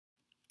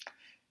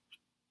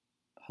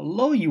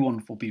Hello, you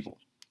wonderful people.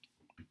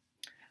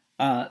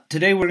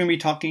 Today we're going to be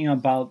talking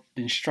about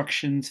the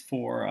instructions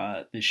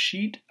for the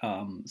sheet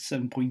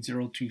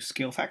 7.02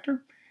 scale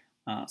factor.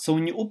 So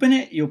when you open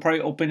it, you'll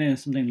probably open it and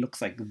something that looks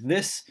like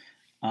this.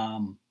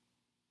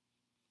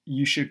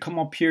 You should come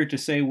up here to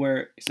say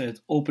where it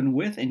says open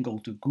with and go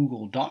to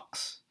Google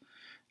Docs.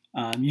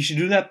 You should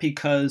do that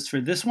because for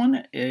this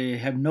one, I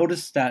have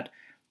noticed that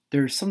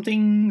there's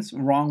something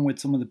wrong with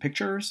some of the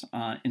pictures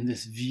in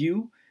this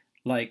view.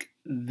 Like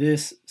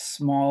this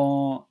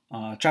small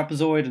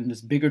trapezoid and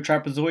this bigger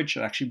trapezoid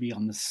should actually be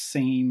on the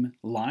same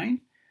line.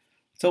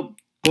 So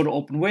go to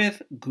open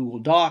with, Google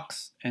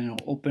Docs, and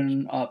it'll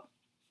open up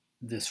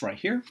this right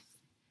here.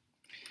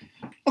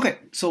 Okay,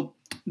 so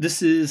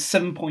this is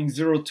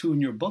 7.02 in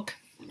your book,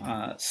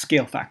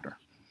 scale factor.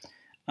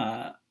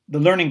 The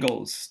learning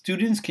goals.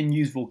 Students can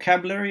use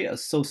vocabulary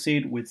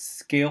associated with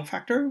scale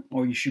factor,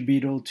 or you should be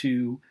able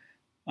to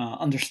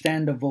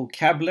understand the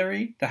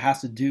vocabulary that has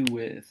to do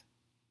with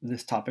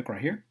this topic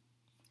right here.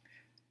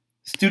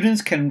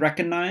 Students can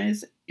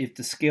recognize if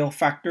the scale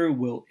factor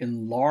will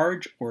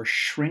enlarge or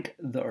shrink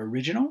the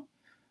original.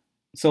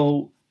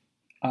 So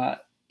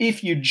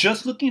if you're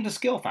just looking at the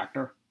scale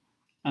factor,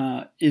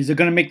 is it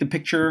going to make the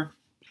picture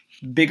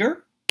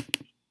bigger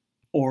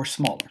or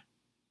smaller?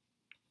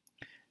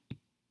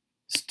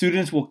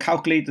 Students will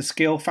calculate the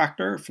scale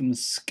factor from the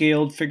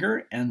scaled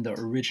figure and the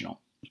original.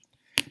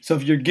 So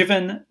if you're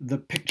given the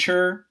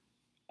picture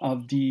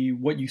of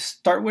what you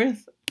start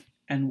with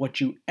and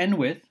what you end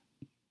with,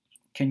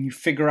 can you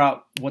figure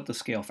out what the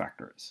scale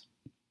factor is?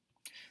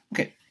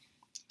 Okay,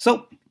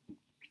 so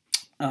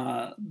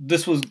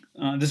this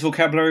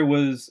vocabulary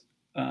was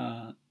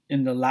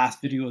in the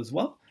last video as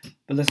well,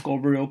 but let's go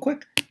over real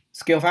quick.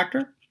 Scale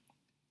factor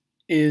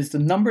is the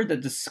number that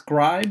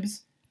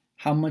describes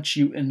how much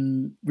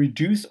you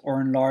reduce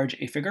or enlarge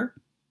a figure.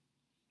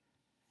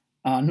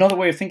 Another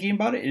way of thinking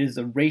about it is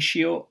the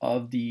ratio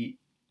of the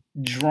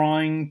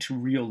drawing to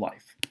real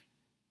life.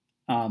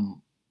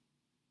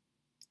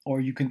 Or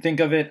you can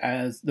think of it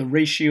as the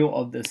ratio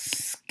of the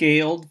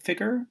scaled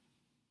figure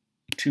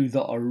to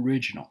the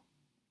original.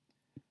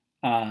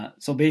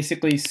 So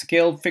basically,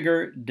 scaled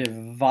figure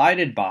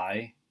divided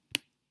by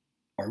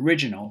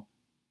original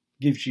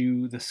gives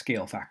you the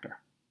scale factor.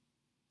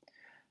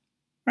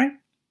 Right?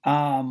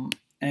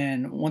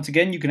 And once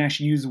again, you can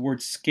actually use the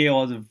word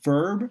scale as a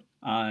verb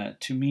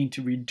to mean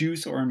to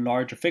reduce or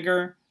enlarge a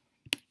figure.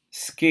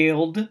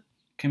 Scaled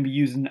can be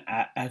used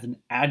as an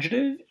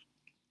adjective.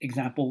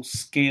 Example,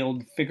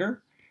 scaled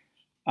figure.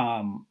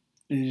 It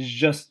is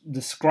just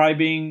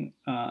describing,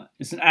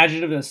 it's an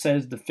adjective that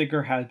says the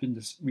figure has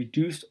been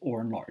reduced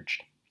or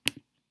enlarged.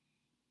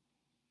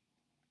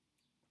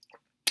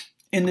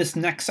 In this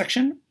next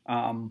section,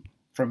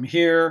 from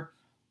here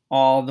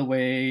all the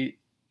way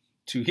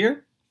to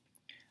here,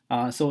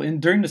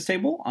 during this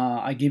table,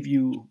 I give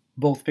you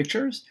both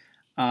pictures.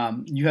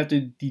 You have to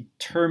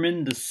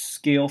determine the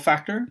scale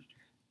factor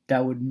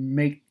that would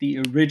make the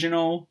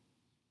original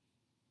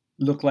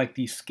look like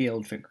the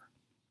scaled figure.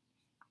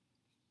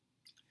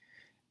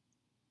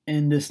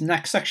 In this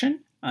next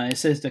section, it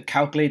says to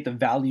calculate the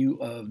value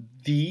of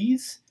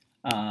these,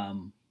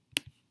 mx,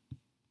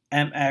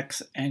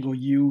 angle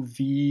u,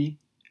 v,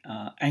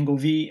 angle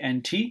v,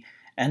 and t,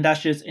 and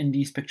that's just in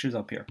these pictures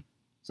up here.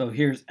 So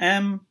here's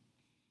m,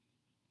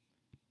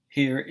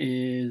 here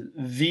is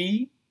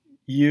v,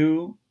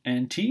 u,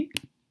 and t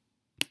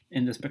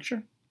in this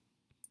picture.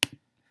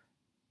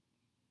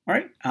 All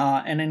right,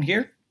 and then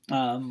here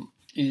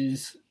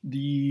is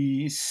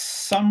the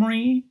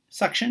summary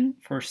section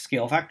for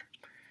scale factor.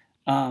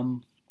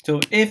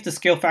 So if the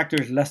scale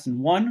factor is less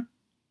than 1,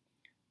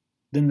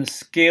 then the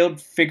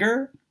scaled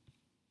figure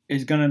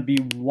is going to be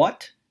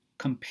what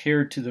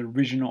compared to the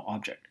original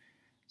object.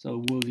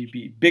 So will it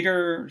be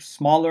bigger,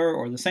 smaller,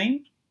 or the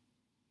same?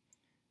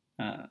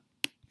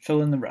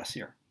 Fill in the rest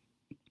here.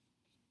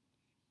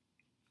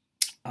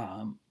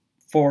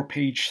 For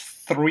page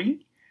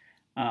 3,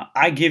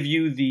 I give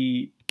you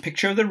the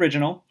picture of the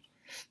original.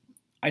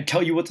 I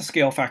tell you what the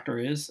scale factor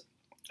is.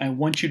 I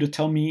want you to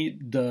tell me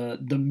the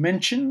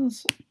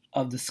dimensions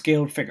of the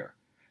scaled figure.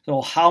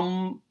 So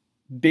how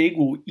big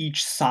will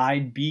each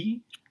side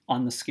be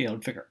on the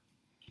scaled figure?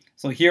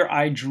 So here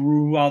I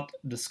drew out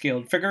the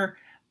scaled figure.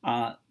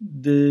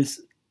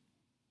 This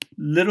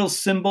little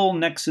symbol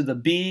next to the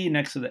B,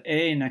 next to the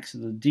A, next to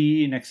the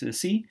D, next to the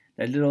C,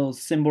 that little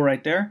symbol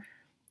right there,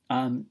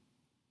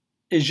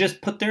 is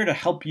just put there to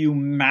help you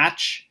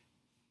match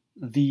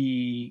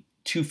the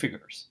two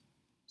figures.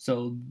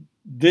 So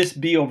this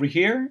B over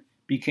here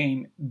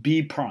became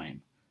B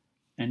prime,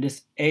 and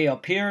this A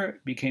up here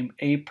became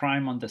A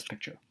prime on this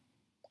picture.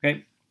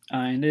 Okay,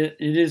 and it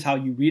is how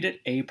you read it: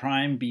 A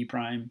prime, B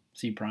prime,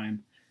 C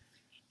prime.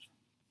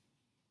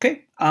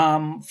 Okay,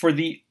 for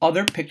the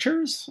other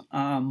pictures,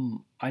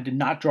 I did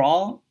not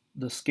draw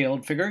the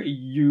scaled figure.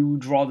 You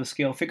draw the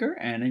scale figure,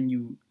 and then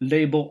you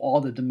label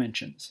all the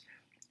dimensions.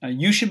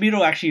 You should be able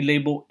to actually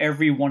label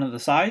every one of the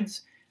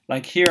sides.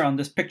 Like here on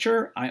this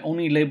picture, I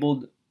only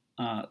labeled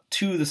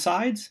 2 of the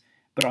sides,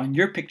 but on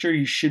your picture,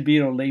 you should be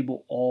able to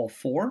label all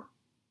 4.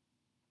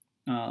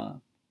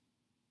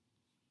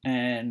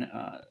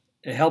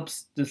 It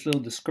helps, this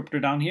little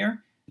descriptor down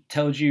here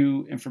tells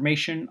you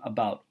information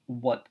about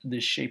what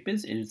this shape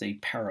is. It is a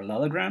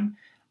parallelogram,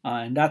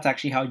 and that's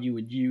actually how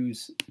you'd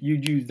use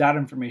that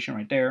information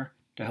right there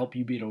to help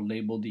you be able to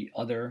label the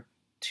other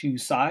 2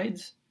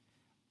 sides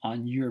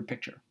on your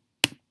picture.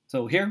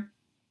 So here,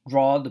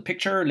 draw the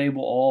picture,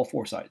 label all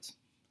 4 sides.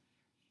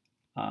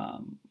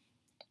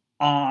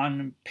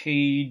 On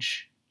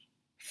page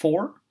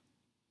 4,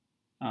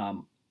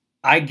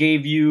 I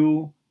gave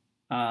you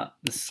the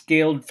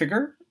scaled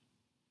figure,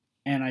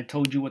 and I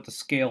told you what the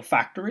scale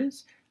factor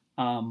is,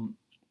 and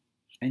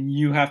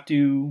you have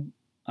to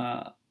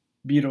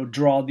be able to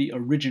draw the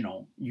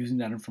original using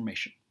that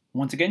information.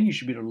 Once again, you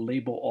should be able to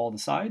label all the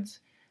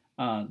sides.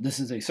 This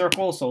is a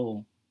circle,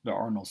 so there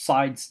are no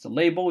sides to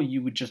label.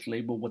 You would just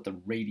label what the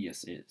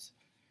radius is.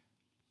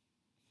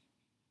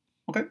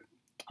 Okay,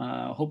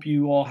 hope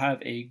you all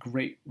have a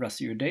great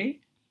rest of your day.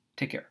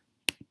 Take care.